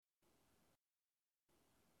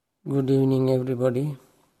Good evening, everybody.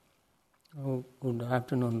 Oh, good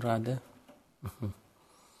afternoon, rather.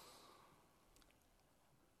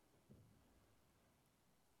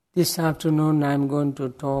 This afternoon, I am going to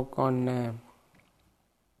talk on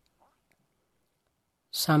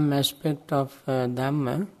some aspect of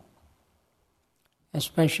Dhamma,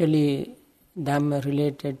 especially Dhamma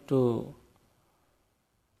related to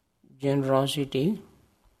generosity.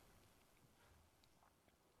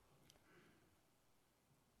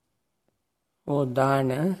 Or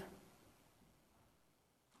dana.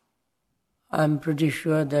 I'm pretty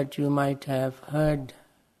sure that you might have heard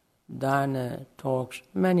dana talks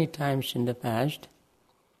many times in the past,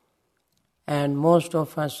 and most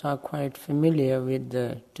of us are quite familiar with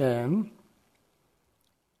the term.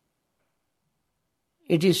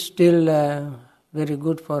 It is still very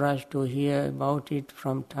good for us to hear about it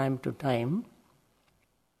from time to time,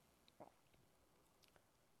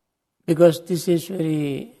 because this is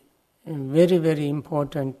very, very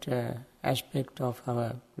important aspect of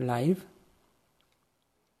our life.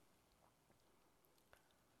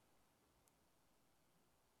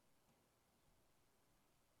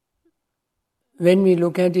 When we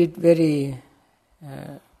look at it very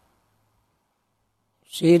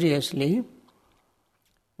seriously,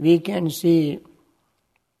 we can see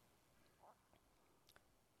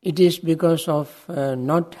it is because of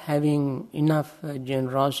not having enough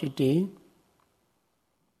generosity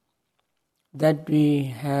that we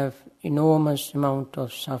have enormous amount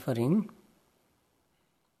of suffering.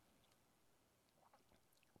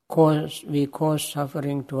 We cause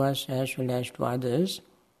suffering to us as well as to others.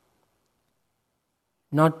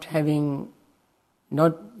 Not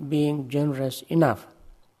being generous enough.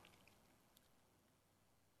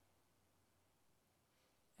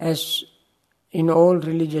 As in all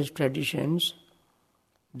religious traditions,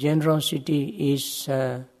 generosity is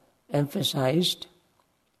emphasized.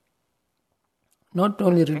 Not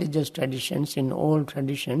only religious traditions, in all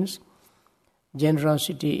traditions,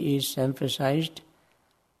 generosity is emphasized.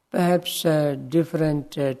 Perhaps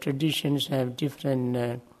different traditions have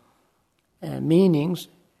different meanings,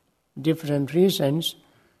 different reasons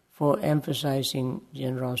for emphasizing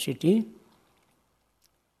generosity.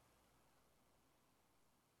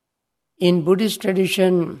 In Buddhist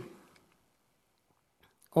tradition,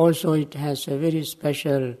 also it has a very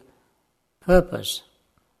special purpose.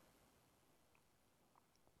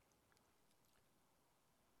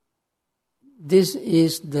 This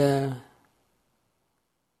is the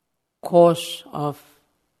cause of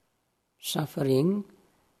suffering,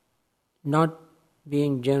 not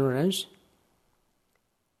being generous.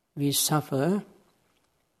 We suffer.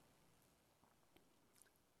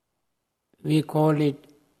 We call it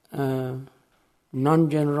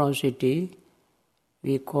non-generosity.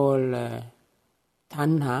 We call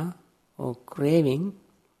tanha or craving,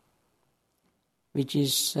 which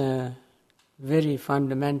is very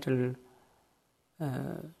fundamental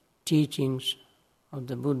teachings of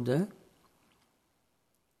the Buddha.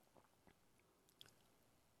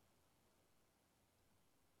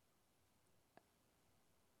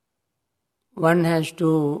 One has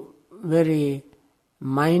to very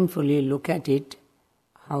mindfully look at it,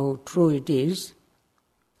 how true it is.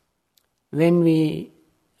 When we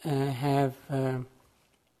have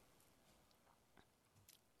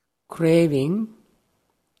craving,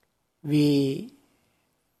 we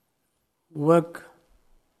work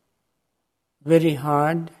very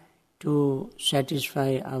hard to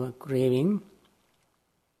satisfy our craving.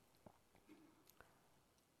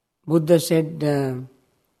 Buddha said,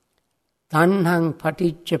 Tanhang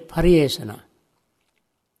paticca pariyesana.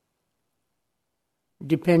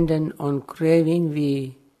 Dependent on craving,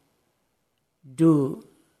 we do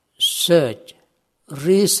search,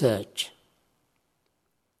 research.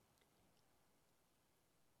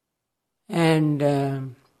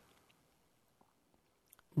 And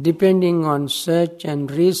depending on search and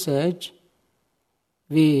research,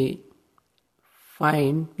 we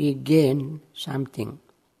gain something.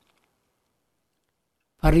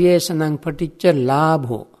 Pariyesanang paticca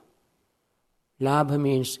labho. Labha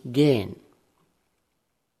means gain.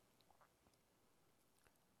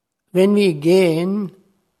 When we gain,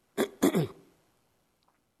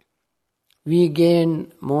 we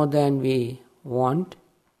gain more than we want,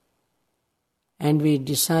 and we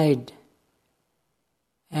decide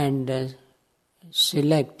and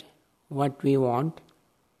select what we want,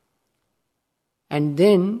 and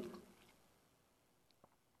then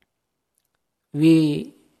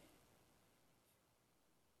we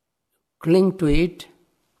cling to it,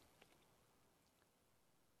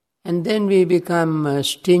 and then we become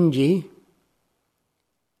stingy,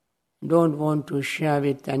 don't want to share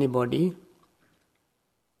with anybody,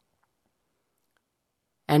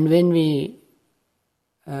 And when we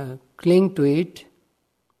cling to it,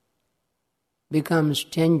 become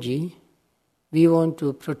stingy, we want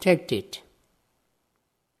to protect it,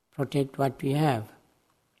 protect what we have.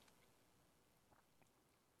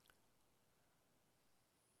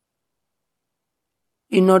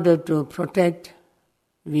 In order to protect,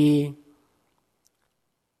 we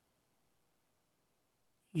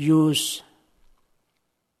use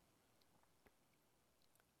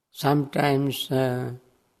sometimes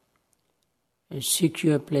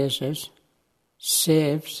secure places,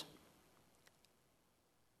 safes.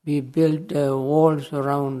 We build walls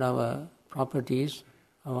around our properties,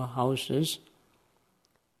 our houses,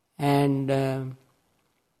 and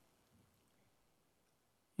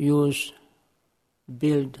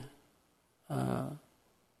build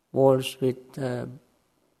walls with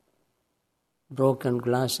broken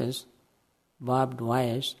glasses, barbed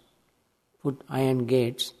wires, put iron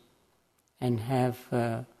gates, and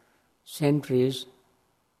have sentries,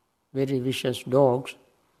 very vicious dogs.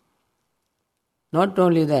 Not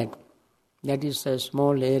only that, that is a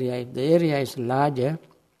small area. If the area is larger,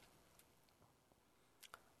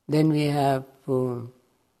 then we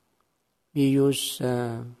use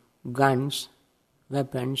guns,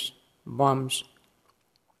 weapons, bombs,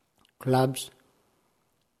 clubs,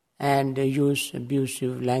 and use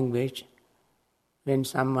abusive language when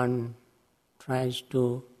someone tries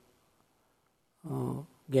to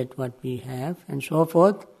get what we have, and so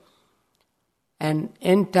forth. An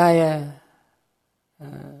entire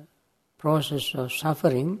process of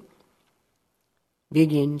suffering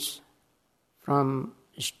begins from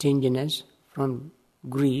stinginess, from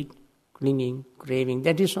greed, clinging, craving.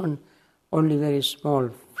 That is only very small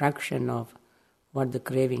fraction of what the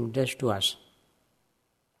craving does to us.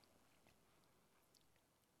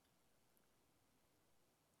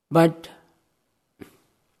 But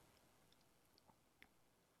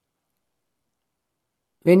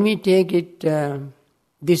when we take it,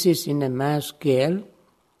 this is in a mass scale,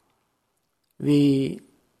 when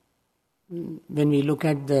we look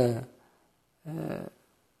at the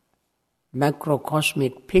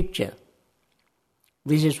macrocosmic picture,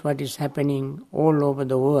 this is what is happening all over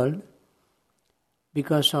the world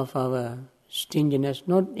because of our stinginess,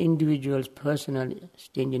 not individuals' personal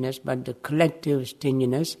stinginess, but the collective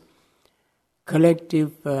stinginess,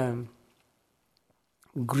 collective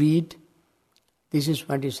greed. This is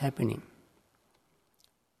what is happening.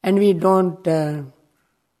 And we don't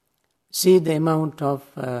see the amount of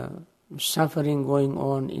suffering going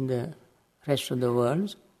on in the rest of the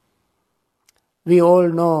world. We all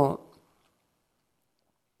know,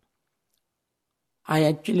 I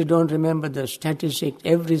actually don't remember the statistic,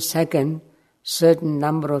 every second certain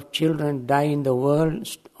number of children die in the world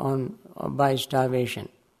by starvation,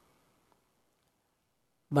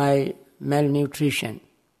 by malnutrition,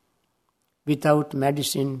 without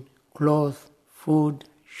medicine, clothes, food,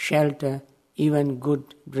 shelter, even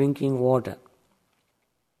good drinking water.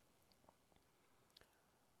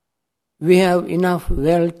 We have enough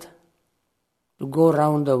wealth to go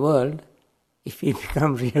around the world if we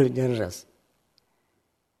become really generous.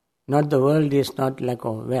 Not the world is not lack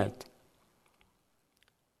of wealth.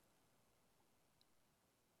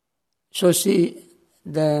 So see,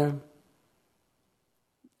 when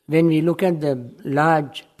we look at the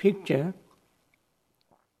large picture,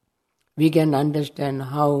 we can understand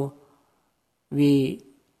how we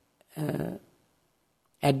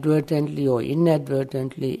advertently or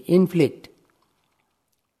inadvertently inflict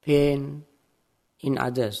pain in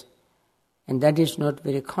others. And that is not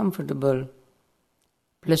very comfortable,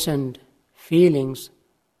 pleasant feelings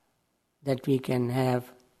that we can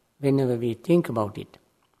have whenever we think about it.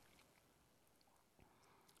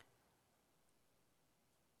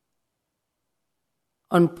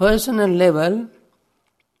 On personal level,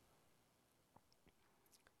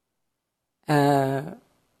 a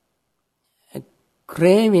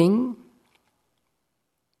craving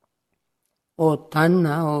or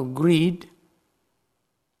tanha or greed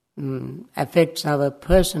affects our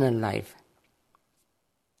personal life.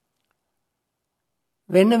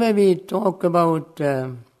 Whenever we talk about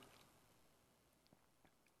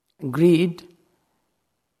greed,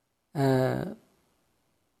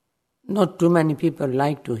 not too many people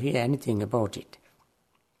like to hear anything about it,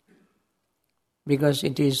 because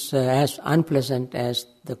it is as unpleasant as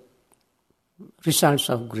the results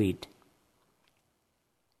of greed.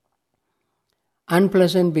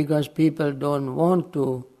 Unpleasant because people don't want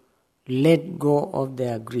to let go of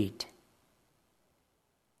their greed.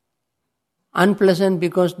 Unpleasant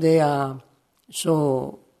because they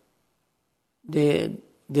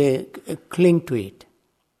cling to it.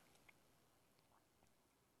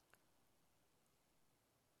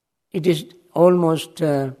 it is almost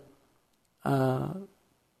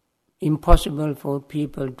impossible for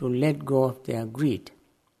people to let go of their greed.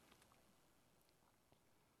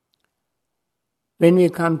 When we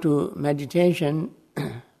come to meditation,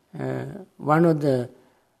 one of the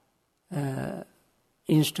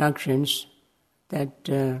instructions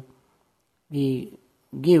that we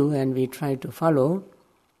give and we try to follow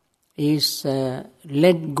is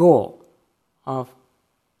let go of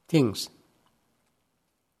things.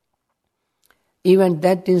 Even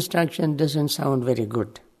that instruction doesn't sound very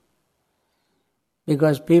good,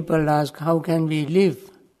 because people ask, how can we live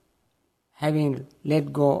having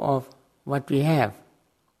let go of what we have?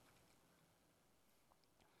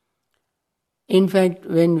 In fact,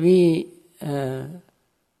 when we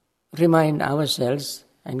remind ourselves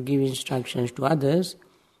and give instructions to others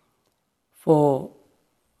for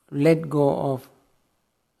let go of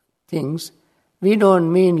things, we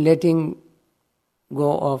don't mean letting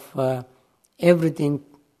go of everything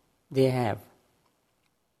they have.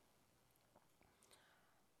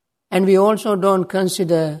 And we also don't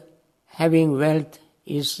consider having wealth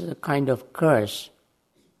is a kind of curse.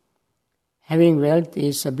 Having wealth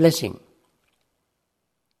is a blessing.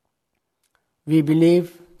 We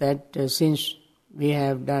believe that since we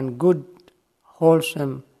have done good,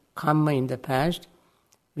 wholesome karma in the past,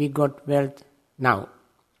 we got wealth now.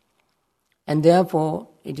 And therefore,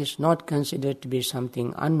 it is not considered to be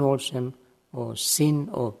something unwholesome or sin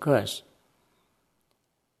or curse.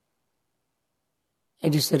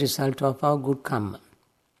 It is the result of our good karma.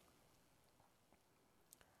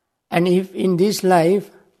 And if in this life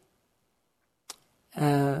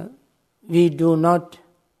we do not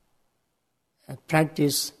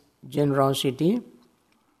practice generosity,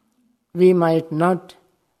 we might not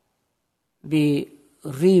be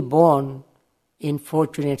reborn in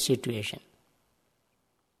fortunate situation.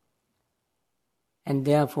 And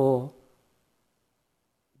therefore,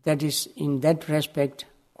 that is in that respect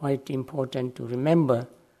quite important to remember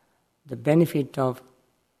the benefit of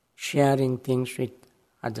sharing things with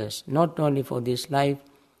others, not only for this life,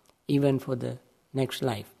 even for the next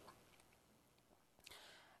life.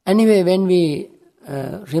 Anyway, when we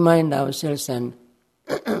remind ourselves and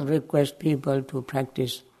request people to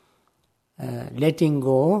practice letting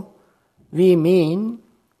go, we mean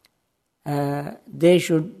they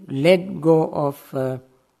should let go of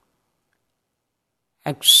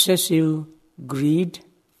excessive greed,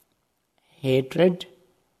 hatred,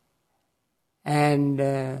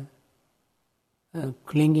 and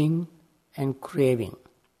clinging and craving.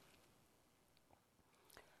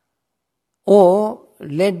 Or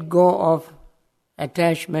let go of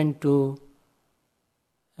attachment to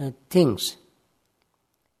things.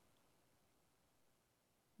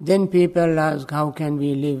 Then people ask, how can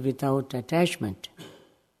we live without attachment,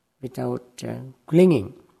 without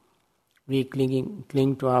clinging? We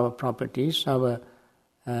cling to our properties, our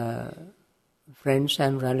friends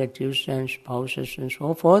and relatives and spouses and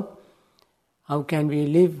so forth. How can we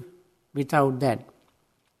live without that?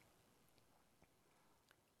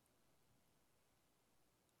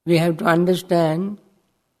 We have to understand,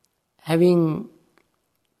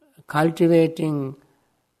 cultivating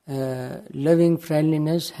loving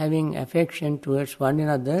friendliness, having affection towards one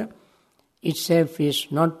another, itself is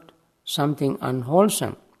not something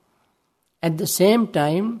unwholesome. At the same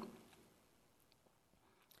time,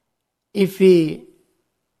 if we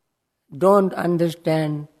don't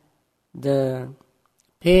understand the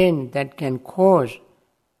pain that can be caused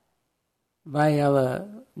by our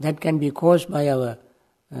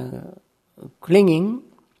clinging,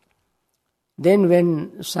 then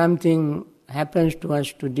when something happens to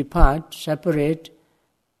us to depart, separate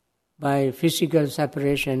by physical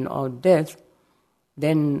separation or death,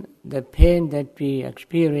 then the pain that we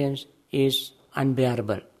experience is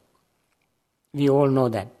unbearable. We all know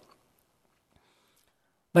that.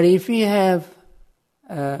 But if we have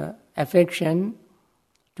affection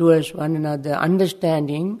towards one another,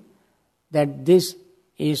 understanding that this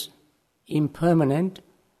is impermanent,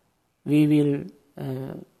 we will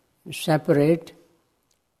separate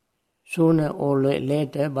sooner or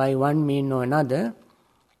later by one means or another.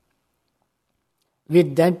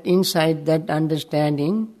 With that insight, that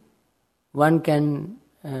understanding, one can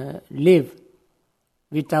live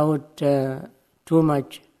without too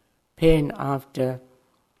much pain after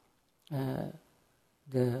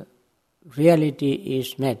the reality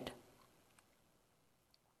is met.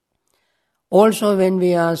 Also, when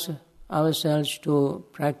we ask ourselves to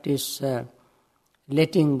practice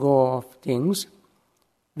letting go of things,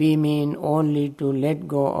 we mean only to let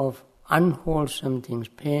go of unwholesome things,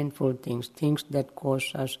 painful things, things that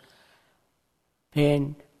cause us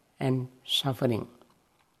pain and suffering.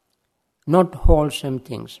 not wholesome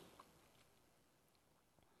things.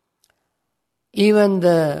 Even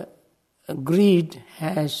the greed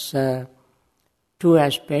has two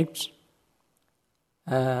aspects,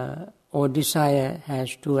 or desire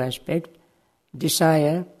has two aspects.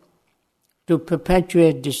 Desire, to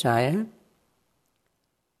perpetuate desire,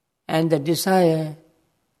 and the desire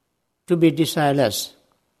to be desireless.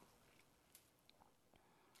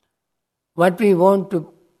 What we want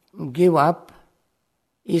to give up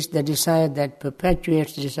is the desire that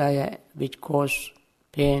perpetuates desire, which causes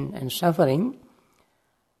pain and suffering,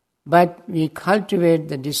 but we cultivate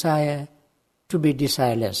the desire to be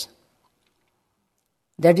desireless.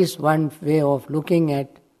 That is one way of looking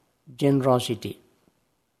at generosity.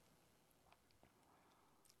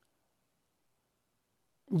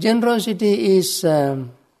 Generosity is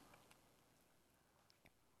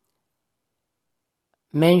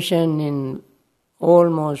mentioned in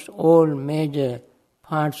almost all major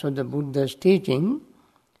parts of the Buddha's teaching,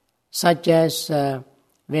 such as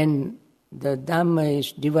when the Dhamma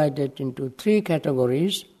is divided into three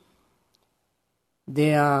categories.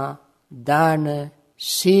 They are dana,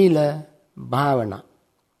 sila, bhavana.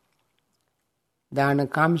 Dana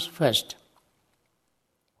comes first.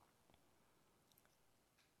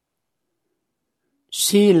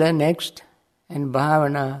 Sila next, and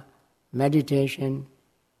bhavana, meditation,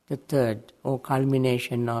 the third, or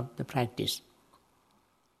culmination of the practice.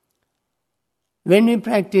 When we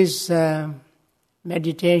practice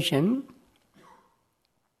meditation,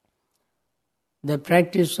 the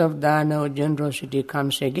practice of dana or generosity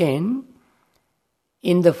comes again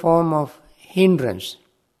in the form of hindrance.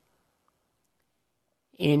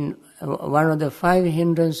 In one of the 5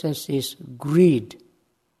 hindrances is greed.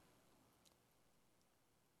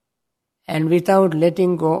 And without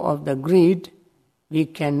letting go of the greed, we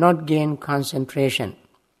cannot gain concentration.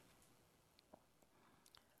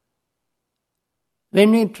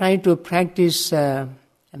 When we try to practice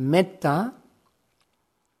metta,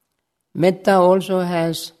 metta also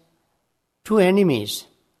has 2 enemies.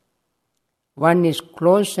 One is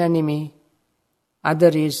close enemy, other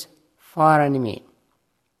is far enemy.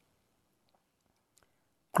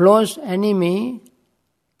 Close enemy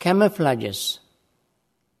camouflages,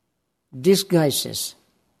 disguises,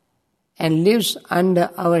 and lives under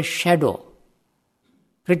our shadow,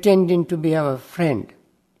 pretending to be our friend.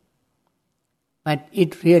 But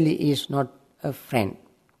it really is not a friend.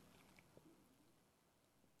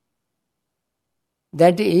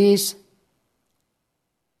 That is,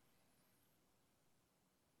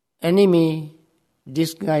 enemy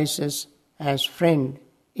disguises as friend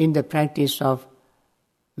in the practice of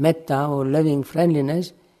metta or loving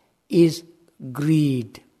friendliness is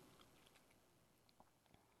greed,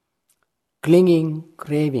 clinging,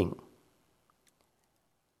 craving.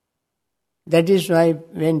 That is why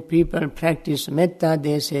when people practice metta,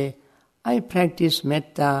 they say, I practice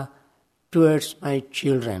metta towards my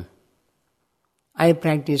children. I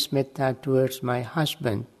practice metta towards my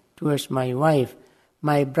husband, towards my wife,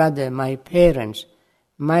 my brother, my parents,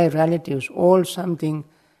 my relatives, all something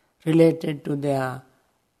related to their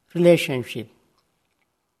relationship.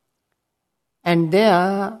 And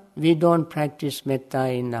there, we don't practice metta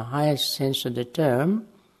in the highest sense of the term.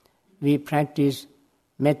 We practice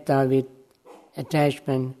metta with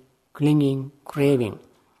attachment, clinging, craving.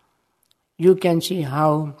 You can see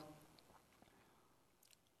how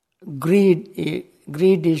greed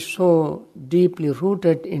is so deeply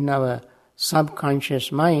rooted in our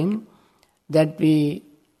subconscious mind that we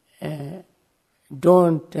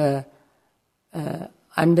don't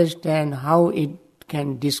understand how it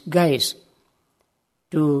can disguise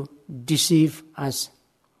to deceive us.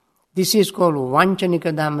 This is called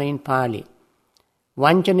Vanchanika Dhamma in Pali.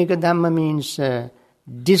 Vanchanika Dhamma means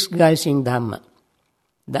disguising Dhamma.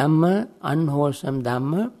 Dhamma, unwholesome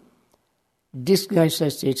Dhamma,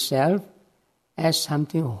 disguises itself as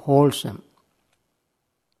something wholesome.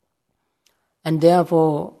 And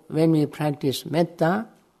therefore, when we practice metta,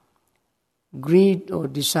 greed or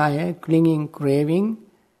desire, clinging, craving,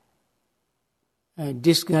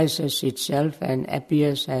 disguises itself and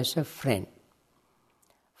appears as a friend.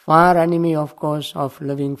 Far enemy, of course, of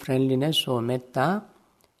loving friendliness or metta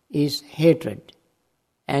is hatred,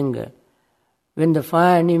 anger. When the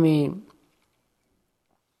far enemy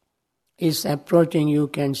is approaching, you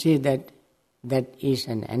can see that is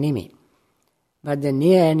an enemy. But the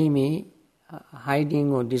near enemy,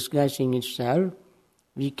 hiding or disguising itself,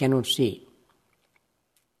 we cannot see.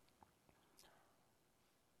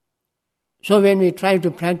 So when we try to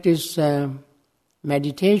practice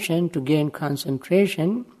meditation to gain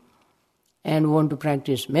concentration and want to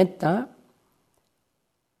practice metta,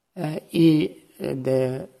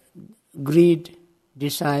 the greed,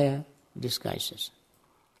 desire disguises.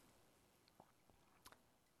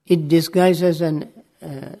 It disguises and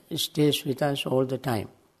stays with us all the time.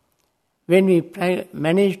 When we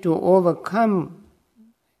manage to overcome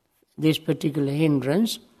this particular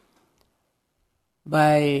hindrance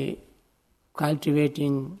by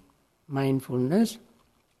cultivating mindfulness,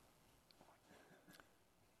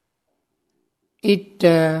 it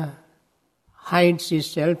hides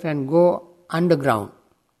itself and go underground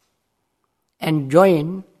and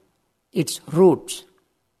join its roots.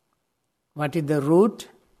 What is the root?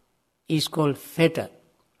 Is called fetter.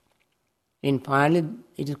 In Pali,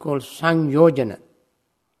 it is called sangyojana.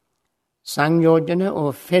 Sangyojana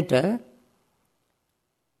or fetter,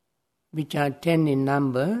 which are 10 in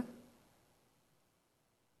number,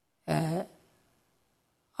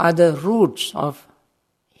 are the roots of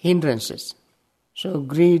hindrances. So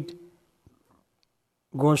greed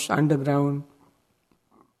goes underground,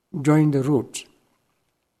 join the roots.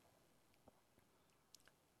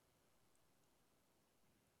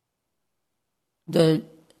 The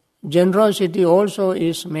generosity also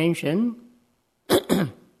is mentioned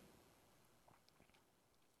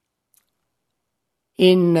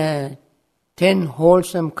in 10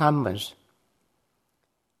 wholesome karmas.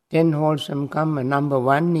 10 wholesome karma. Number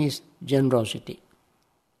 1 is generosity.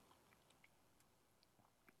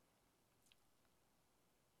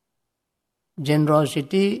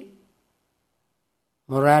 Generosity,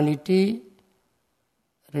 morality,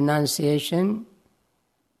 renunciation,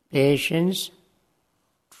 patience,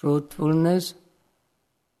 truthfulness,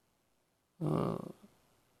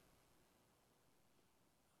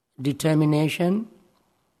 determination,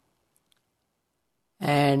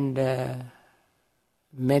 and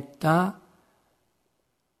metta,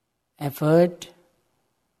 effort,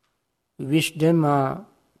 wisdom are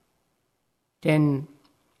 10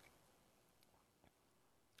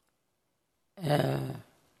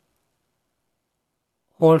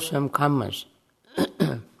 wholesome karmas.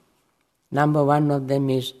 Number 1 of them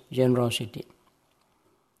is generosity.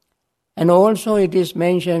 And also it is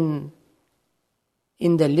mentioned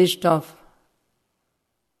in the list of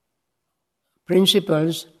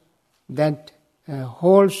principles that a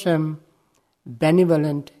wholesome,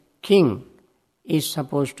 benevolent king is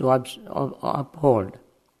supposed to uphold.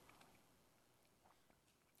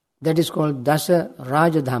 That is called Dasa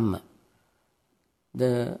Rajadhamma,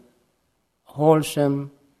 the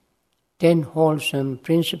wholesome 10 wholesome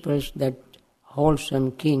principles that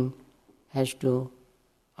wholesome king has to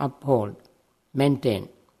uphold, maintain.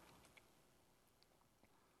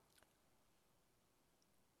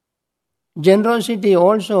 Generosity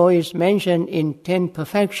also is mentioned in 10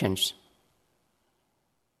 perfections.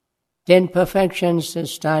 10 perfections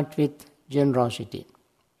start with generosity.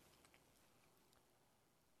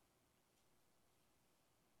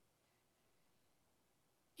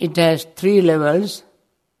 It has 3 levels.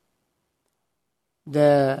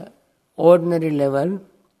 The ordinary level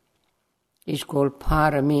is called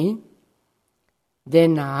parami.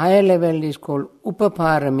 Then higher level is called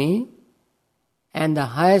upaparami. And the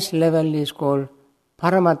highest level is called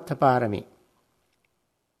paramattha parami.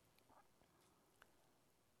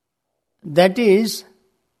 That is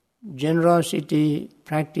generosity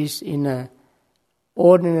practice in an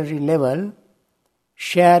ordinary level,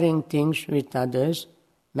 sharing things with others,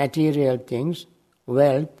 material things,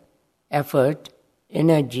 wealth, effort,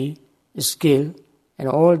 energy, skill, and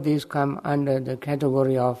all these come under the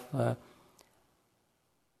category of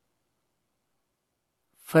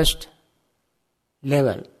first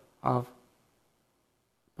level of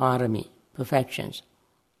parami, perfections.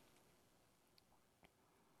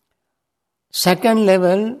 Second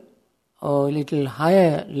level, or little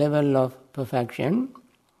higher level of perfection,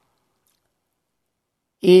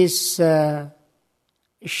 is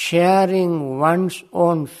sharing one's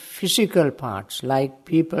own physical parts, like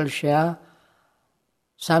people share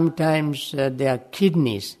sometimes their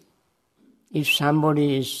kidneys. If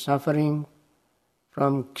somebody is suffering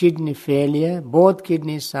from kidney failure, both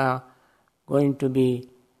kidneys are going to be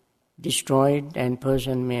destroyed and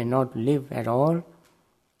person may not live at all.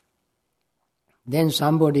 Then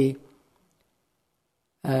somebody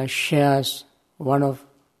shares one of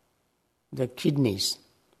the kidneys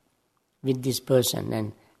with this person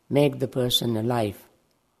and make the person alive.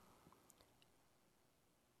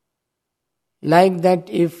 Like that,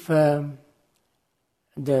 if the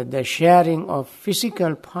sharing of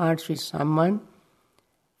physical parts with someone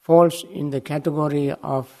falls in the category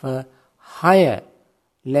of higher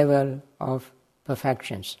level of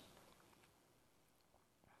perfections.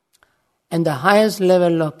 And the highest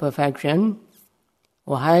level of perfection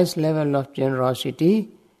or highest level of generosity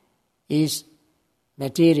is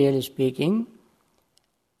materially speaking,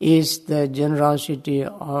 is the generosity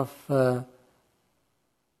of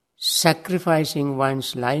sacrificing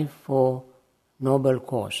one's life for noble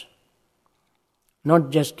cause. Not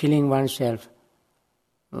just killing oneself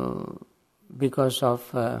because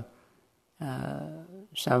of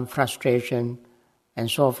some frustration and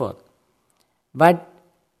so forth. But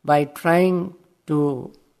by trying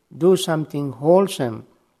to do something wholesome,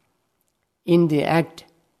 in the act,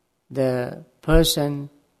 the person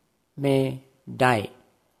may die.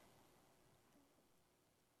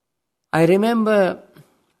 I remember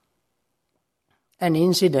an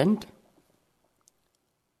incident.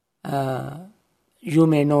 You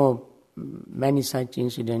may know many such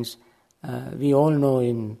incidents. We all know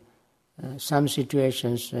in some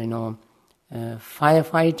situations,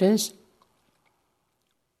 firefighters,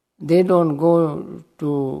 they don't go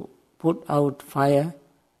to put out fire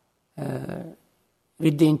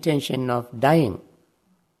with the intention of dying.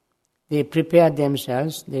 They prepare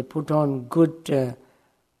themselves, they put on good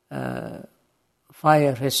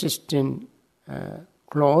fire-resistant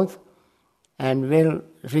clothes and will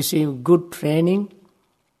receive good training.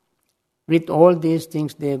 With all these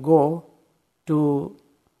things they go to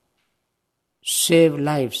save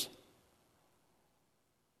lives.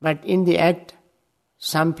 But in the act,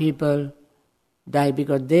 some people die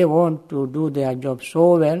because they want to do their job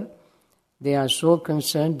so well, they are so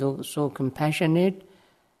concerned, so compassionate,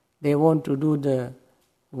 they want to do the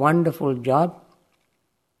wonderful job.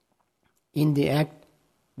 In the act,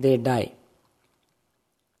 they die.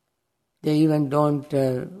 They even don't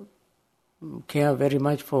care very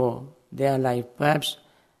much for their life. Perhaps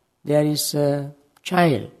there is a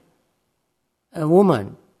child, a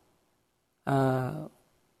woman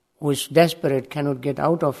who is desperate, cannot get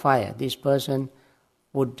out of fire. This person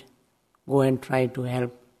would go and try to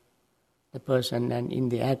help the person, and in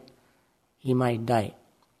the act, he might die.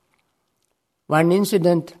 One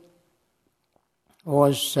incident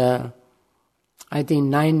was, I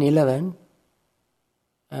think, 9/11.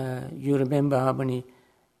 You remember how many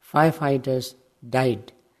firefighters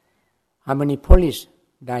died, how many police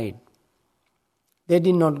died. They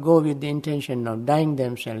did not go with the intention of dying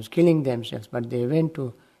themselves, killing themselves, but they went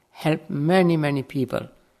to help many, many people.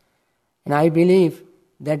 And I believe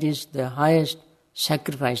that is the highest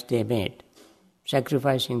sacrifice they made,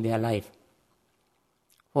 sacrificing their life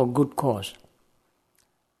for good cause.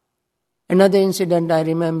 Another incident I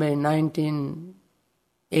remember in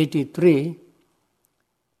 1983,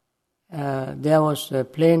 there was a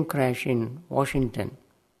plane crash in Washington,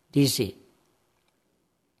 D.C.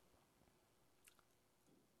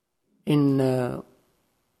 In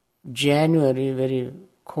January, very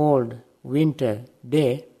cold winter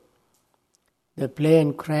day, the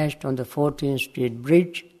plane crashed on the 14th Street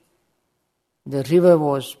Bridge. The river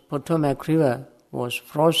Potomac River was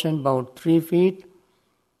frozen about 3 feet.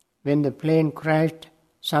 When the plane crashed,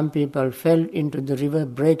 some people fell into the river,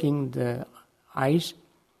 breaking the ice,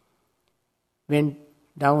 went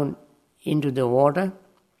down into the water.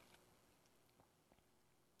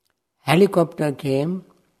 Helicopter came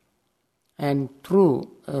and threw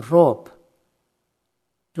a rope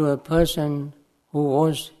to a person who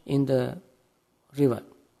was in the river.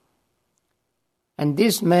 And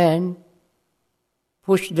this man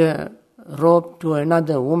pushed the rope to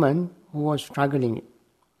another woman who was struggling.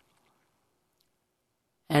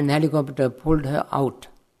 And helicopter pulled her out.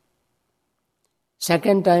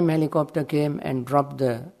 Second time helicopter came and dropped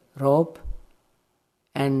the rope,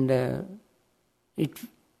 and it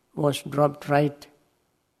was dropped right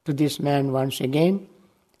to this man once again,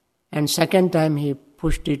 and second time he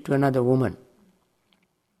pushed it to another woman.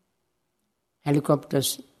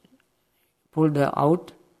 Helicopters pulled her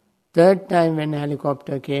out. Third time when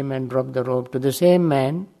helicopter came and dropped the rope to the same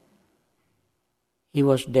man, he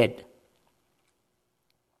was dead.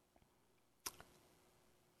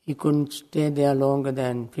 He couldn't stay there longer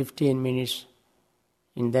than 15 minutes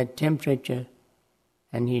in that temperature,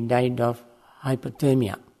 and he died of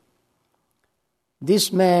hypothermia.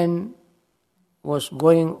 This man was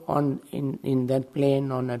going on in that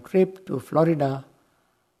plane on a trip to Florida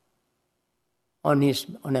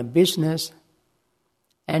on a business,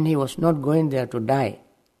 and he was not going there to die.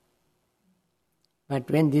 But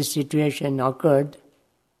when this situation occurred,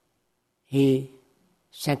 he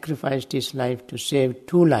sacrificed his life to save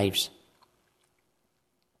 2 lives.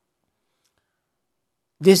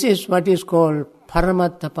 This is what is called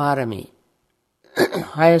paramattha parami,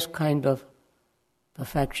 highest kind of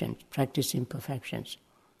perfection, practicing perfections.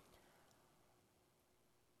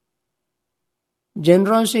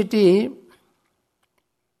 Generosity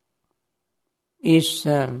is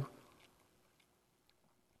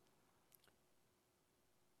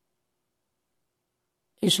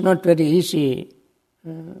It's not very easy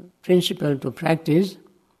principle to practice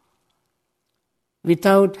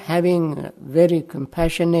without having a very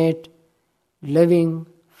compassionate, loving,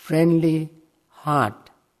 friendly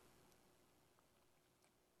heart.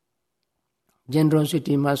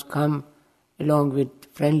 Generosity must come along with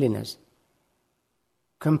friendliness,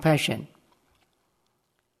 compassion.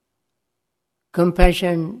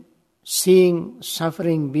 Compassion, seeing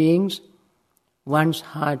suffering beings, one's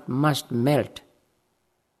heart must melt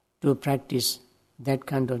to practice that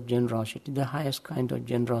kind of generosity, the highest kind of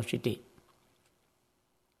generosity.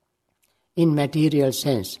 In material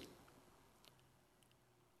sense.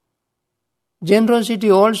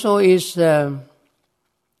 Generosity also is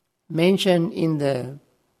mentioned in the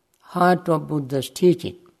heart of Buddha's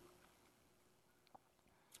teaching.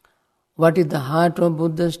 What is the heart of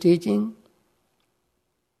Buddha's teaching?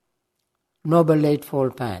 Noble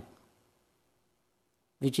Eightfold Path,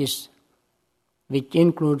 which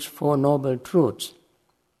includes 4 noble truths.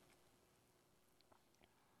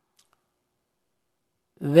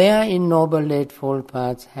 Where in Noble Eightfold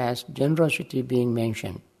Path has generosity being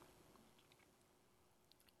mentioned?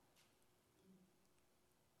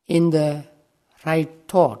 In the right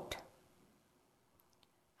thought.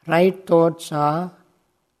 Right thoughts are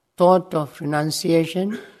thought of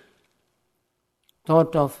renunciation,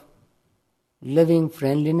 thought of loving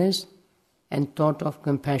friendliness, and thought of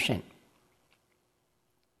compassion.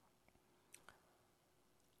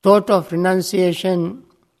 Thought of renunciation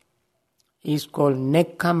is called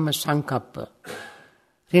Nekkhamma Sankappa.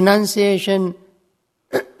 Renunciation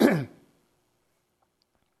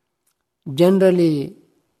generally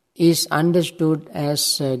is understood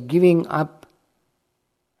as giving up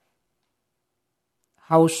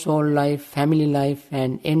household life, family life,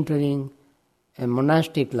 and entering a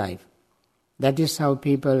monastic life. That is how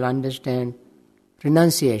people understand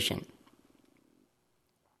renunciation.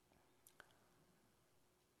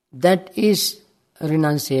 That is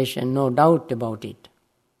renunciation, no doubt about it.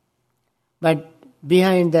 But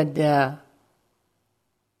behind that there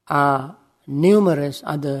are numerous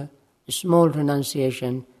other small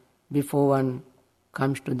renunciation before one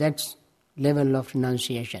comes to that level of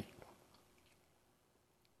renunciation.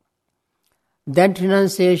 That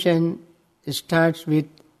renunciation starts with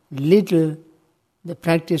the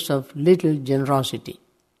practice of little generosity,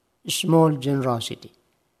 small generosity.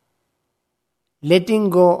 Letting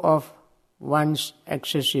go of one's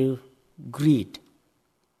excessive greed.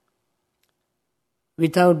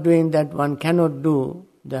 Without doing that, one cannot do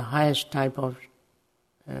the highest type of,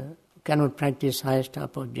 cannot practice highest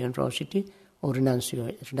type of generosity or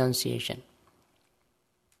renunciation.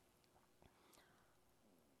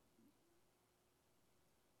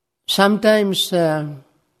 Sometimes,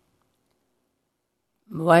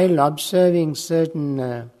 while observing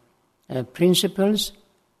certain principles,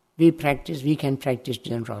 we can practice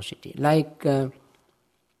generosity. Like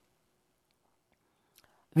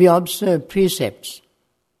we observe precepts.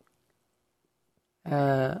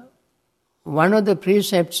 One of the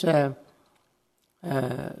precepts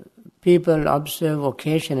people observe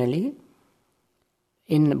occasionally.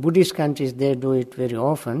 In Buddhist countries they do it very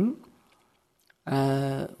often.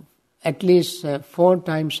 At least 4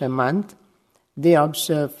 times a month they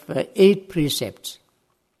observe 8 precepts.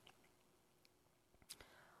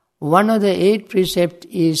 One of the 8 precepts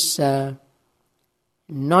is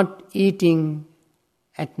not eating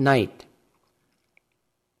at night.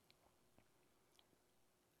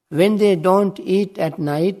 When they don't eat at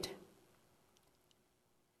night,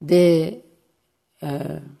 they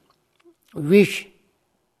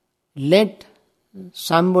let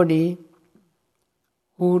somebody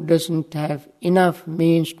who doesn't have enough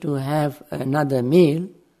means to have another meal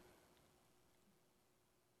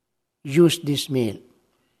use this meal.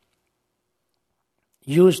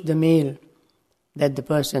 Use the meal that the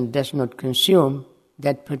person does not consume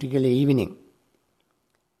that particular evening.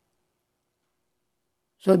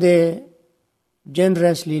 So they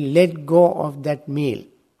generously let go of that meal.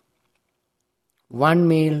 1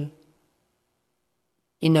 meal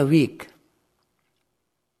in a week.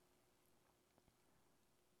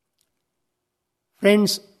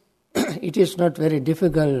 Friends, it is not very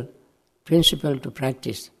difficult principle to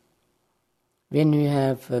practice. When we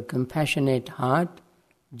have a compassionate heart,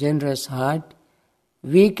 generous heart,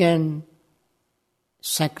 we can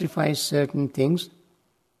sacrifice certain things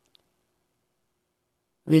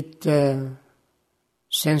with a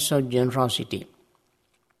sense of generosity.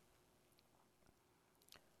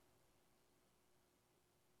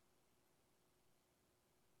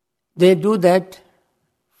 They do that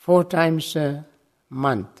 4 times a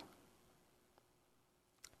month.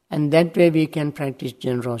 And that way we can practice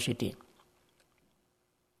generosity.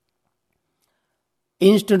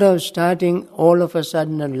 Instead of starting all of a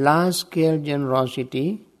sudden a large-scale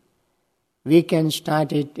generosity, we can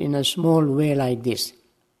start it in a small way like this.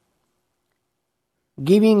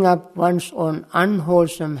 Giving up one's own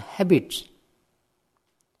unwholesome habits.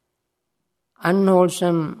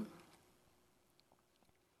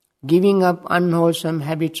 Giving up unwholesome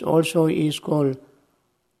habits also is called,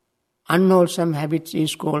 unwholesome habits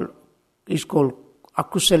is called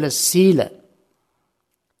akusala sila.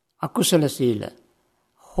 Akusala sila.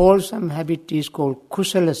 Wholesome habit is called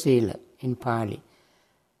kusala sila in Pali.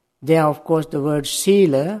 There, of course, the word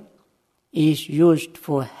sila is used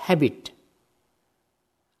for habit.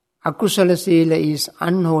 Akusala sila is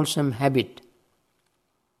unwholesome habit.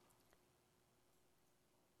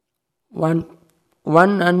 One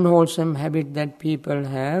unwholesome habit that people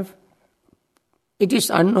have, it is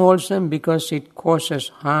unwholesome because it causes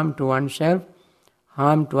harm to oneself,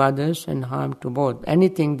 harm to others, and harm to both.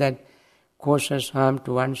 Anything that causes harm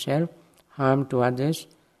to oneself, harm to others,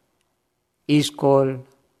 is called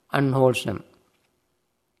unwholesome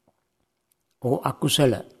or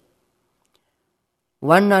akusala.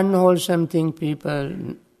 One unwholesome thing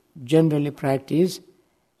people generally practice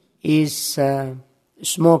is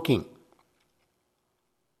smoking.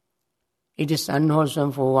 It is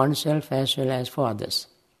unwholesome for oneself as well as for others.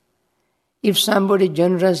 If somebody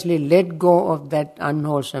generously let go of that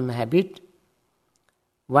unwholesome habit,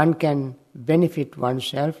 one can benefit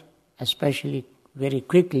oneself, especially very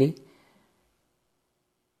quickly,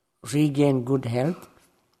 regain good health,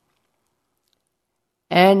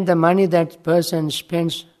 and the money that person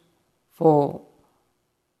spends for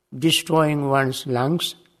destroying one's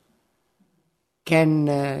lungs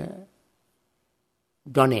can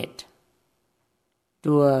donate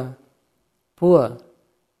to a poor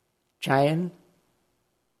child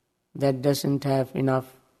that doesn't have enough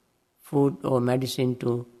food or medicine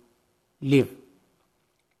to live.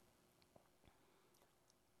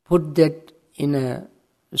 Put that in a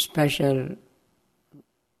special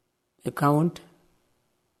account,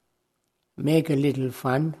 make a little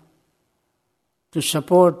fund to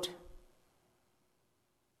support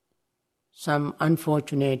some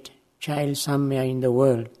unfortunate child somewhere in the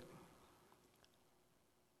world,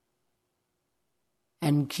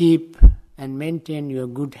 and keep and maintain your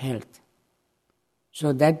good health.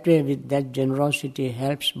 So that way, with that generosity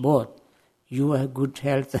helps both you have good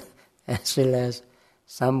health as well as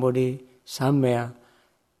somebody somewhere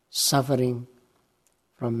suffering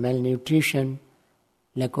from malnutrition,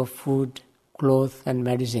 lack of food, clothes and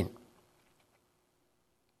medicine.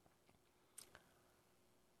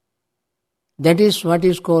 That is what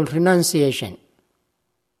is called renunciation.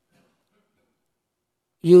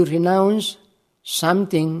 You renounce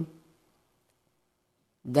something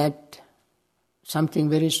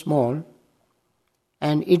very small,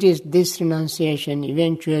 and it is this renunciation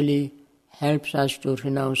eventually helps us to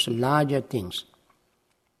renounce larger things.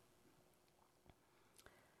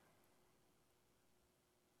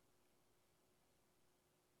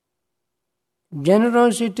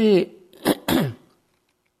 Generosity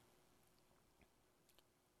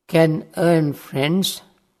can earn friends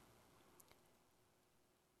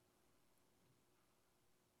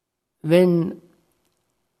when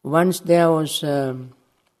once there was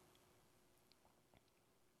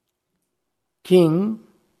King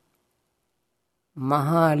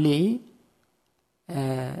Mahali.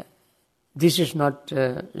 This is not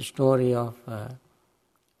a story of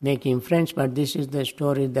making friends, but this is the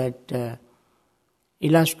story that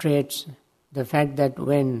illustrates the fact that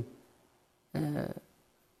when the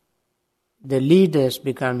leaders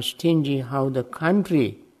become stingy, how the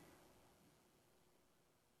country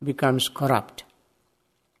becomes corrupt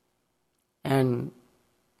and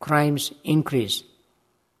crimes increase.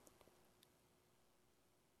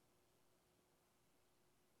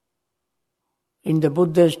 In the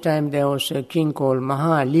Buddha's time, there was a king called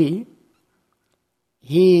Mahali.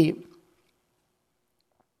 He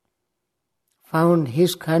found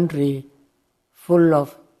his country full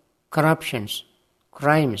of corruptions,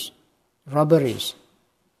 crimes, robberies,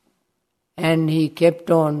 and he kept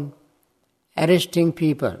on arresting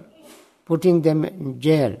people, putting them in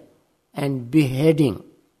jail and beheading.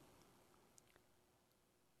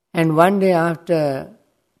 And one day after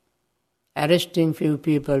arresting few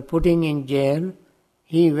people, putting in jail,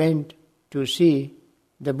 he went to see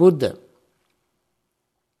the Buddha.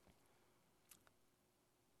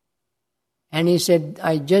 And he said,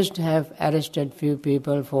 I just have arrested few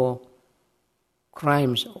people for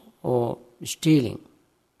crimes or stealing.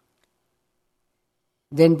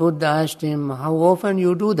 Then Buddha asked him, how often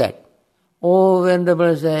you do that? Oh,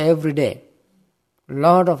 Venerable Sir, every day.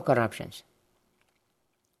 Lot of corruptions.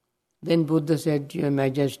 Then Buddha said, Your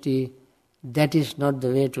Majesty, that is not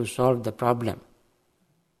the way to solve the problem.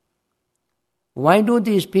 Why do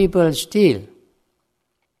these people steal?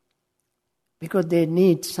 Because they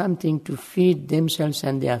need something to feed themselves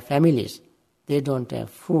and their families. They don't have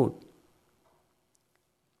food.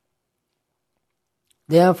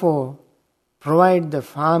 Therefore, provide the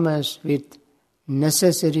farmers with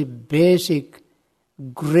necessary basic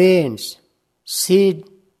grains, seed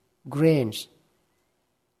grains.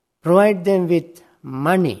 Provide them with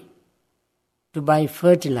money to buy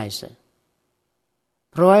fertilizer.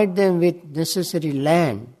 Provide them with necessary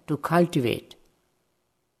land to cultivate.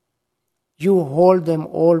 You hold them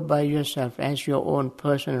all by yourself as your own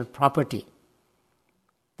personal property,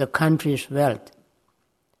 the country's wealth.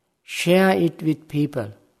 Share it with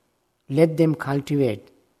people. Let them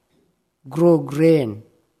cultivate, grow grain,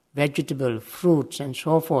 vegetable, fruits and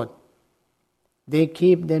so forth. They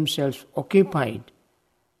keep themselves occupied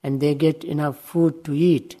and they get enough food to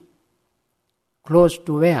eat, clothes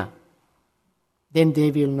to wear. Then they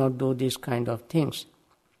will not do these kind of things.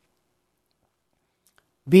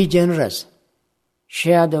 Be generous.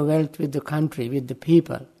 Share the wealth with the country, with the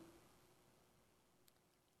people.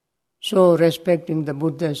 So, respecting the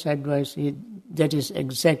Buddha's advice, that is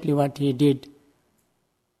exactly what he did.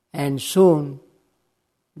 And soon,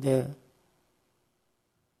 the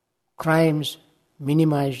crimes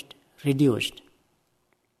minimized, reduced.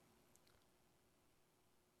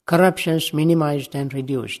 Corruptions minimized and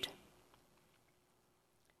reduced.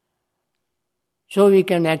 So we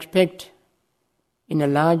can expect in a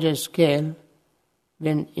larger scale,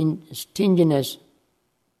 when stinginess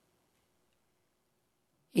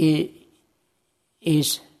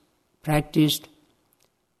is practiced,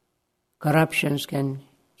 corruptions can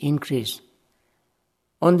increase.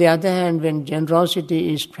 On the other hand, when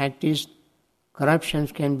generosity is practiced,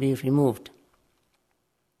 corruptions can be removed.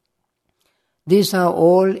 These are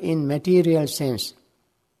all in material sense,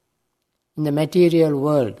 in the material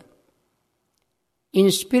world. In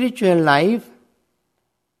spiritual life,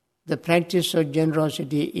 the practice of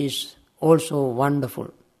generosity is also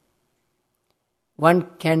wonderful. One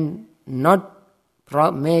can not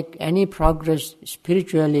make any progress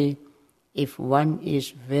spiritually if one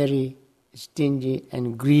is very stingy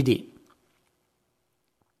and greedy.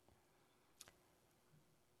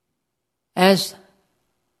 As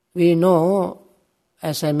we know,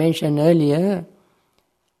 as I mentioned earlier,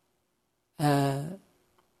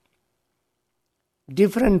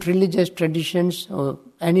 different religious traditions or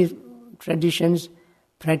any traditions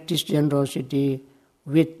practice generosity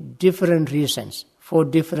with different reasons, for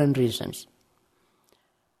different reasons.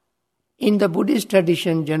 In the Buddhist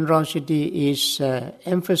tradition, generosity is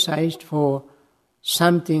emphasized for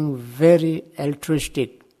something very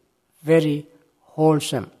altruistic, very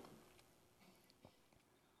wholesome.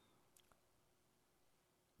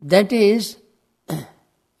 That is,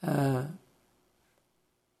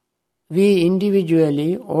 we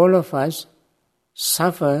individually, all of us,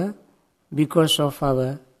 suffer because of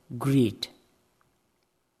our greed.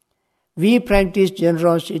 We practice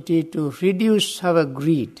generosity to reduce our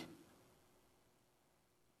greed.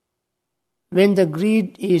 When the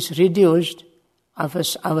greed is reduced,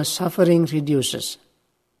 our suffering reduces.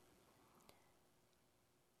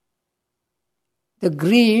 The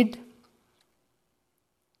greed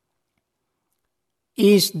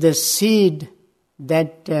is the seed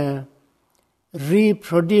that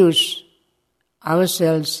reproduce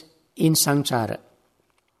ourselves in samsara.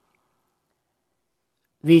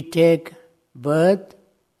 We take birth,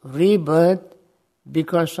 rebirth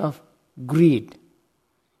because of greed.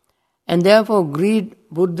 And therefore greed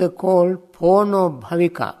Buddha called pono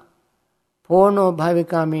bhavika. Pono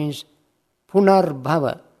bhavika means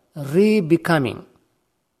punarbhava, re-becoming.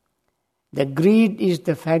 The greed is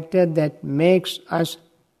the factor that makes us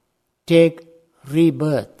take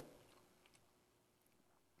rebirth.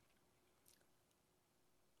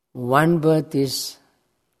 One birth is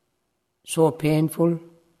so painful,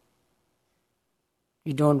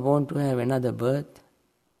 you don't want to have another birth.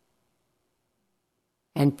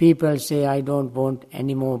 And people say, I don't want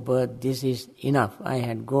any more birth, this is enough, I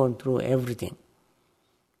had gone through everything.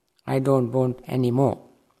 I don't want any more.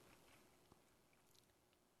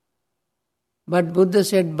 But Buddha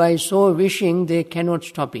said, by so wishing, they cannot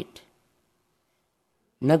stop it.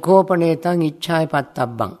 Nakopanetang ichchai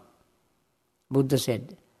pattabbang. Buddha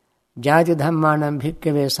said, Jati dhammanam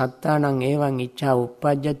bhikkhave sattanam evang ichcha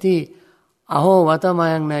uppajjati aho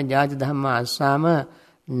vatamayang na jati dhamma asama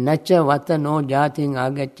nacha vata no jating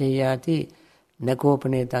agacchayati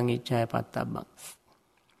nakopanetang ichchai pattabbang.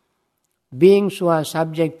 Beings who are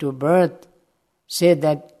subject to birth say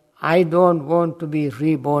that I don't want to be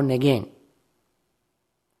reborn again.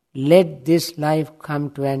 Let this life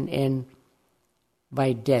come to an end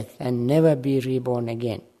by death and never be reborn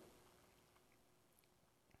again.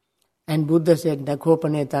 And Buddha said,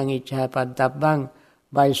 Nakopanetang ichhapaddabbang,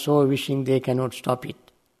 by so wishing they cannot stop it.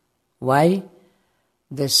 Why?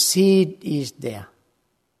 The seed is there.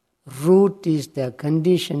 Root is there.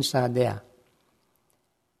 Conditions are there.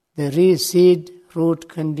 The seed, root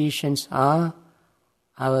conditions are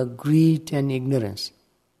our greed and ignorance.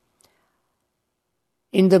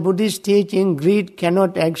 In the Buddhist teaching, greed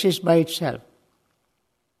cannot exist by itself.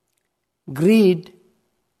 Greed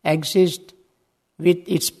exists with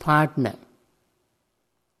its partner.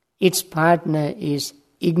 Its partner is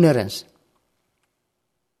ignorance.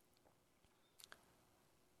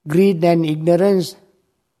 Greed and ignorance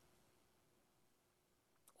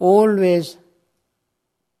always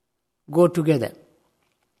go together.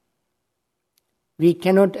 We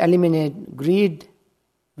cannot eliminate greed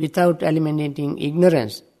without eliminating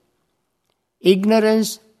ignorance.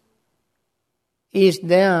 Ignorance is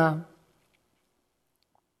there.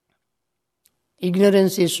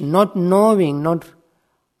 Ignorance is not knowing, not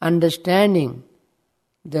understanding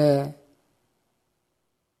the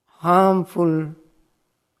harmful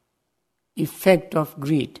effect of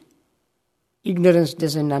greed. Ignorance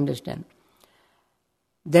doesn't understand.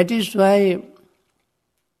 That is why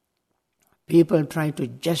people try to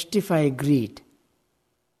justify greed.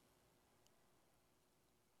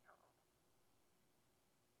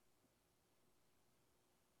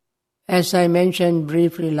 As I mentioned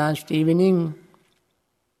briefly last evening,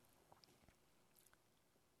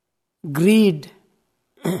 greed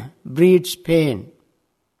breeds pain.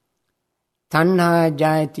 Tanha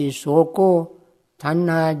jayati soko,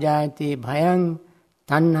 tanha jayati bhayang,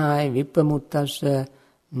 tanha vipamuttasya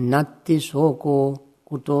natti soko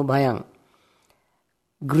kuto bhayang.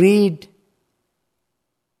 Greed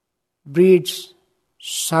breeds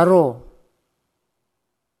sorrow,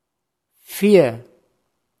 fear,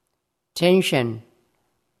 tension,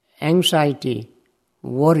 anxiety,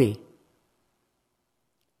 worry.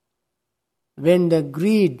 When the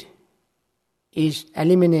greed is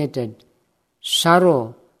eliminated,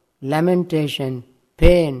 sorrow, lamentation,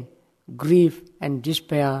 pain, grief and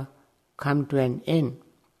despair come to an end.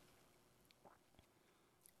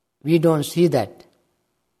 We don't see that.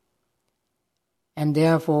 And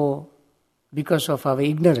therefore, because of our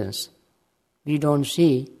ignorance, we don't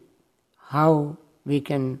see how we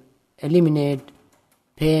can eliminate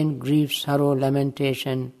pain, grief, sorrow,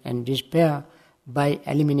 lamentation and despair by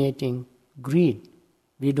eliminating greed.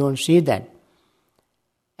 We don't see that.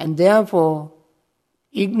 And therefore,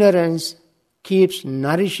 ignorance keeps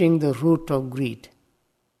nourishing the root of greed.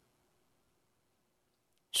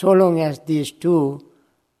 So long as these two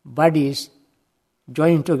bodies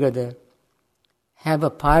join together, have a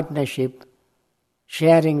partnership,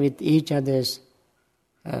 sharing with each other's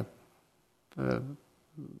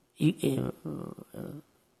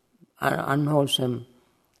unwholesome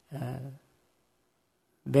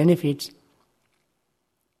benefits,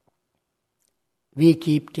 we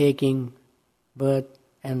keep taking birth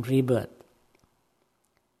and rebirth.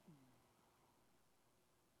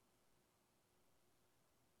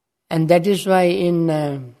 And that is why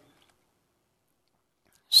in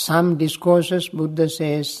some discourses Buddha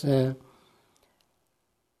says,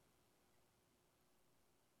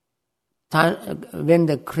 when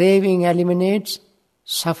the craving eliminates,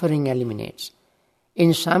 suffering eliminates.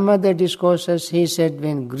 In some other discourses he said,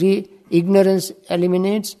 when ignorance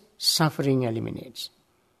eliminates, suffering eliminates.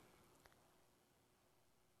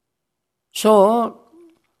 So,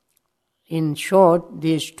 in short,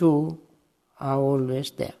 these two are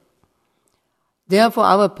always there. Therefore,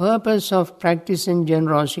 our purpose of practicing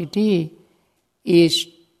generosity is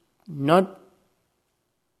not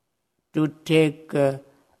to take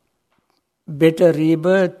better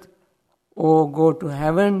rebirth or go to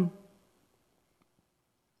heaven,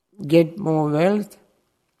 get more wealth,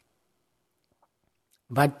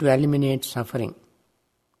 but to eliminate suffering.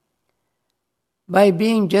 By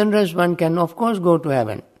being generous, one can of course go to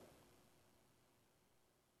heaven.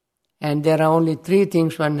 And there are only 3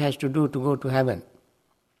 things one has to do to go to heaven.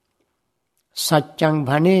 Satchang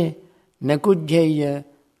bhane nakujjaya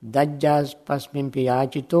dajjas pasmimpi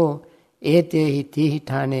yachito etehi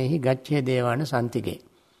tihitanehi gacche devana santige.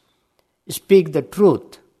 Speak the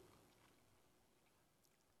truth.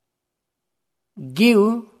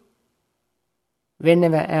 Give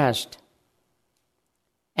whenever asked.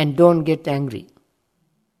 And don't get angry.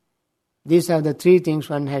 These are the 3 things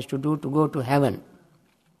one has to do to go to heaven.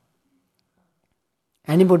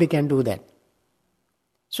 Anybody can do that.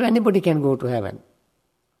 So anybody can go to heaven.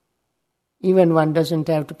 Even one doesn't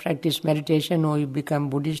have to practice meditation or you become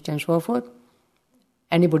Buddhist and so forth.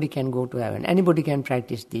 Anybody can go to heaven. Anybody can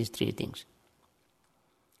practice these three things.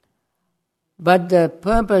 But the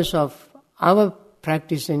purpose of our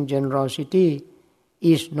practice in generosity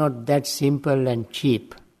is not that simple and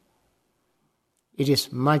cheap. It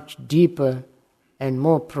is much deeper and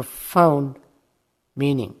more profound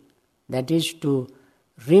meaning. That is to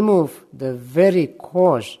remove the very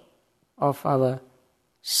cause of our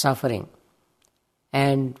suffering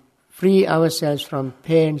and free ourselves from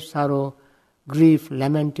pain, sorrow, grief,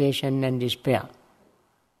 lamentation and despair.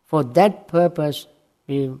 For that purpose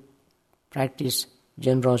we practice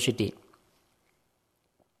generosity.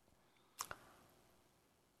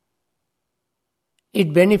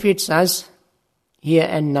 It benefits us here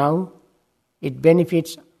and now. It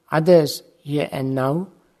benefits others here and now.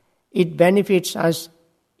 It benefits us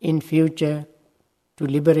in future to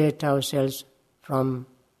liberate ourselves from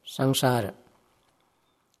samsara.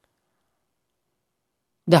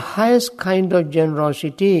 The highest kind of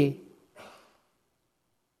generosity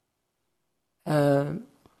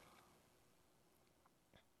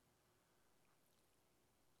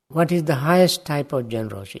what is the highest type of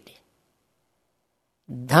generosity?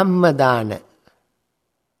 Dhammadana.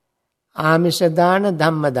 Amisadana,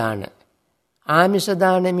 Dhammadana.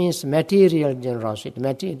 Amisadana means material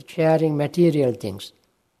generosity, sharing material things.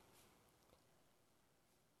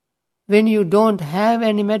 When you don't have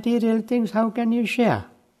any material things, how can you share?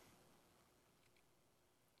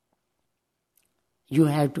 You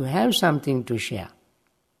have to have something to share.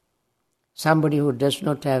 Somebody who does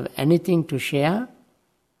not have anything to share,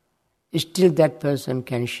 still that person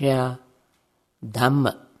can share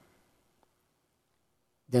Dhamma,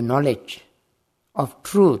 the knowledge of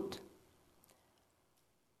truth.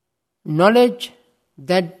 Knowledge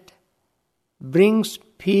that brings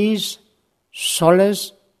peace,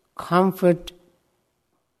 solace, comfort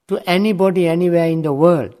to anybody, anywhere in the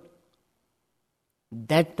world.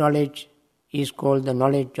 That knowledge is called the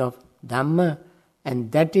knowledge of Dhamma,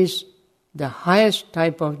 and that is the highest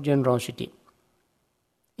type of generosity.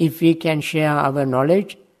 If we can share our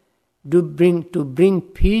knowledge to bring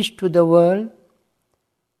peace to the world,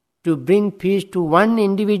 to bring peace to one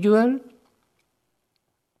individual,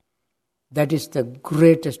 that is the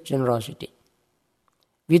greatest generosity.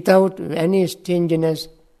 Without any stinginess,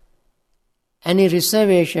 any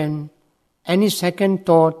reservation, any second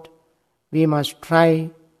thought, we must try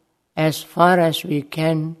as far as we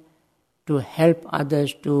can to help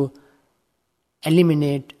others to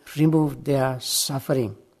eliminate, remove their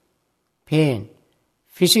suffering, pain,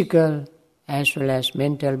 physical as well as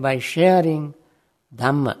mental, by sharing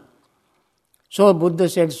Dhamma. So Buddha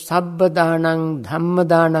said, Sabbadhanang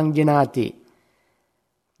Dhammadhanang jinati.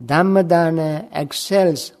 Dhammadana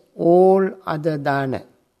excels all other dana.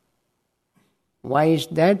 Why is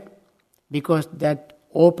that? Because that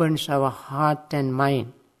opens our heart and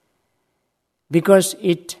mind. Because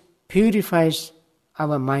it purifies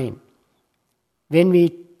our mind. When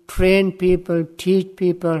we train people, teach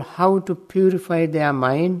people how to purify their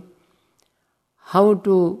mind, how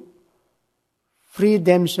to free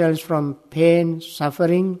themselves from pain,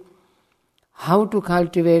 suffering, how to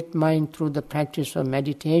cultivate mind through the practice of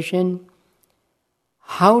meditation,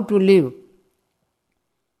 how to live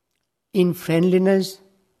in friendliness,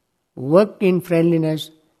 work in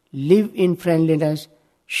friendliness, live in friendliness,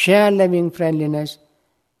 share loving friendliness.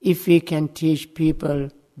 If we can teach people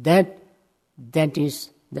that, that is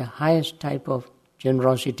the highest type of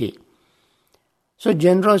generosity. So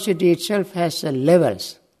generosity itself has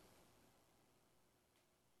levels.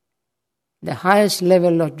 The highest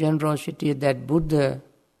level of generosity that Buddha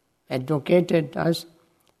advocated us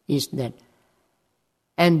is that.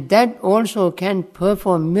 And that also can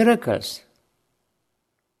perform miracles.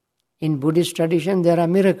 In Buddhist tradition there are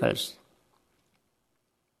miracles.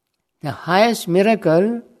 The highest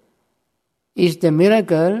miracle is the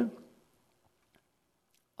miracle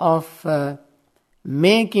of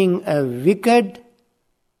making a wicked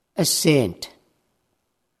a saint.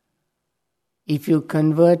 If you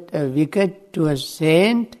convert a wicked to a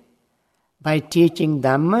saint by teaching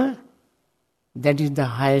Dhamma, that is the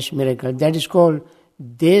highest miracle. That is called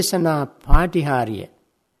Desana Patiharya.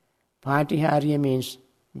 Patiharya means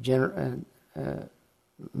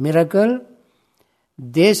miracle.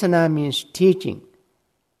 Desana means teaching.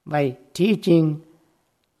 By teaching,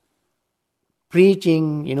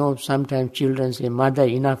 preaching, sometimes children say, Mother,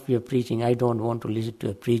 enough your preaching, I don't want to listen to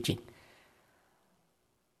your preaching.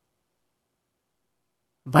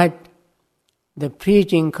 But the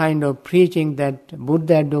kind of preaching that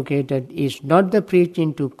Buddha advocated is not the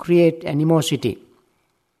preaching to create animosity,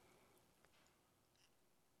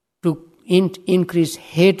 to increase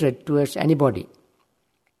hatred towards anybody.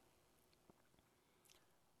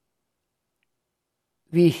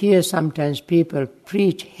 We hear sometimes people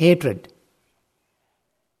preach hatred.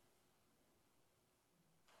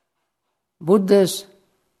 Buddha's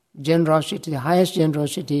generosity, the highest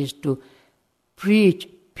generosity, is to preach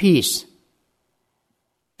peace,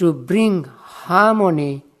 to bring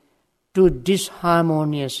harmony to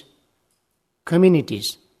disharmonious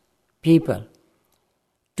communities, people,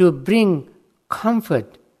 to bring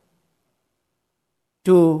comfort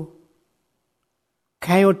to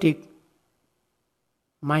chaotic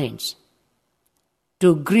minds,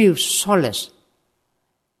 to give solace,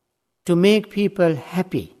 to make people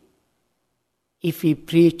happy. If we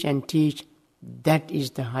preach and teach, that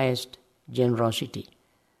is the highest generosity.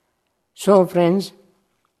 So, friends,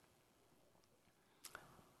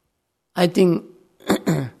 I think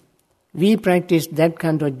we practice that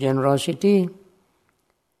kind of generosity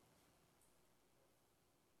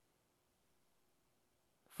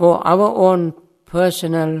for our own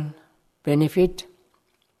personal benefit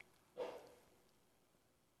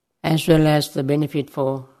as well as the benefit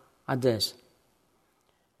for others.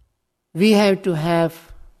 We have to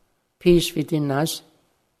have peace within us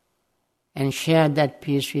and share that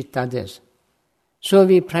peace with others. So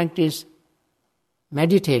we practice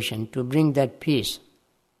meditation to bring that peace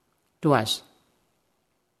to us.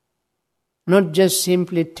 Not just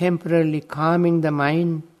simply temporarily calming the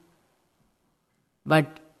mind,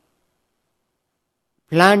 but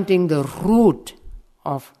planting the root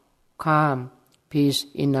of calm, peace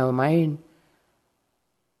in our mind,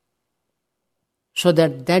 so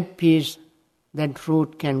that that peace, that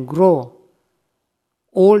root can grow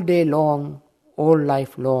all day long, all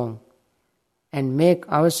life long, and make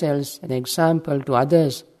ourselves an example to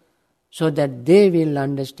others so that they will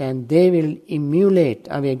understand, they will emulate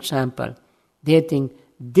our example. They think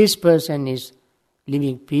this person is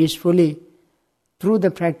living peacefully through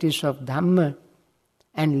the practice of Dhamma,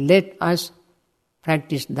 and let us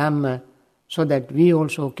practice Dhamma so that we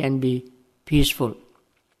also can be peaceful.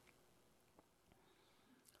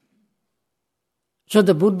 So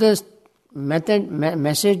the Buddha's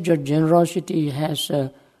message of generosity has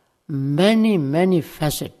many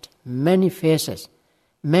facets, many faces,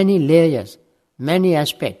 many layers, many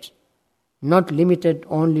aspects, not limited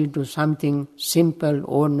only to something simple,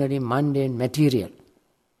 ordinary, mundane, material.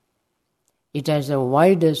 It has the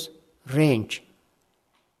widest range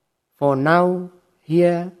for now,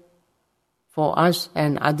 here, for us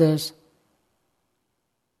and others.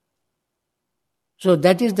 So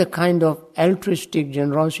that is the kind of altruistic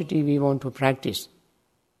generosity we want to practice.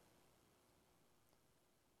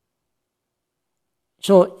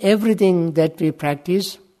 So everything that we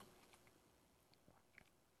practice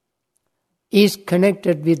is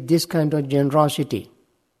connected with this kind of generosity.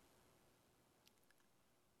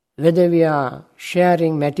 Whether we are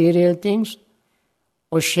sharing material things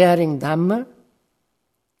or sharing Dhamma,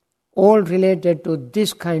 all related to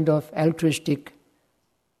this kind of altruistic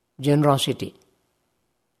generosity,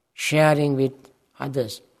 sharing with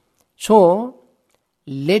others. So,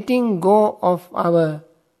 letting go of our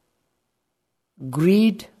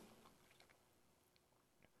greed,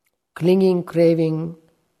 clinging, craving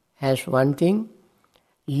has one thing.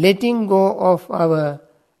 Letting go of our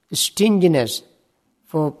stinginess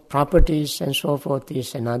for properties and so forth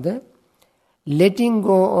is another. Letting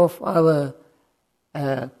go of our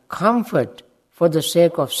comfort for the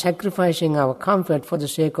sake of sacrificing our comfort for the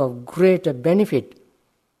sake of greater benefit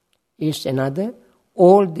is another.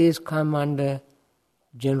 All these come under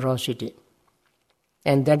generosity.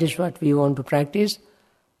 And that is what we want to practice,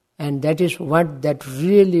 and that is what that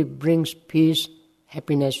really brings peace,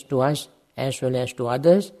 happiness to us as well as to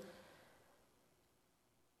others.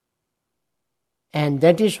 And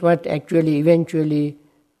that is what actually eventually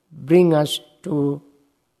brings us to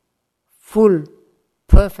full,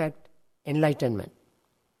 perfect enlightenment.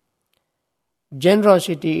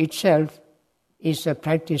 Generosity itself is a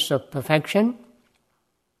practice of perfection.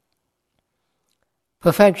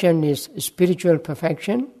 Perfection is spiritual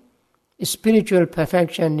perfection. Spiritual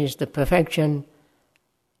perfection is the perfection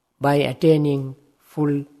by attaining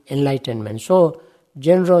full enlightenment. So,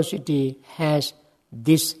 generosity has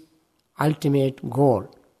this ultimate goal,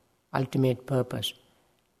 ultimate purpose,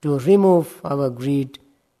 to remove our greed,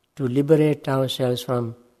 to liberate ourselves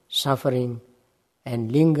from suffering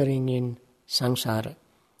and lingering in samsara.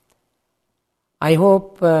 I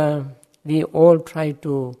hope we all try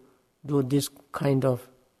to do this kind of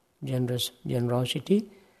generosity,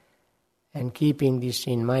 and keeping this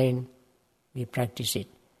in mind, we practice it.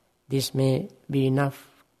 This may be enough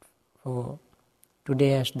for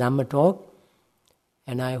today's Dhamma talk,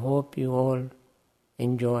 And I hope you all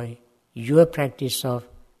enjoy your practice of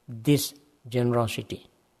this generosity.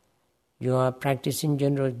 You are practicing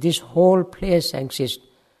generosity. This whole place exists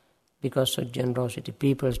because of generosity,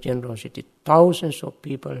 people's generosity. Thousands of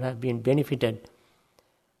people have been benefited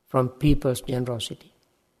from people's generosity.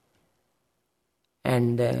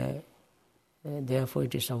 And therefore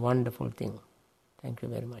it is a wonderful thing. Thank you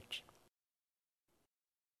very much.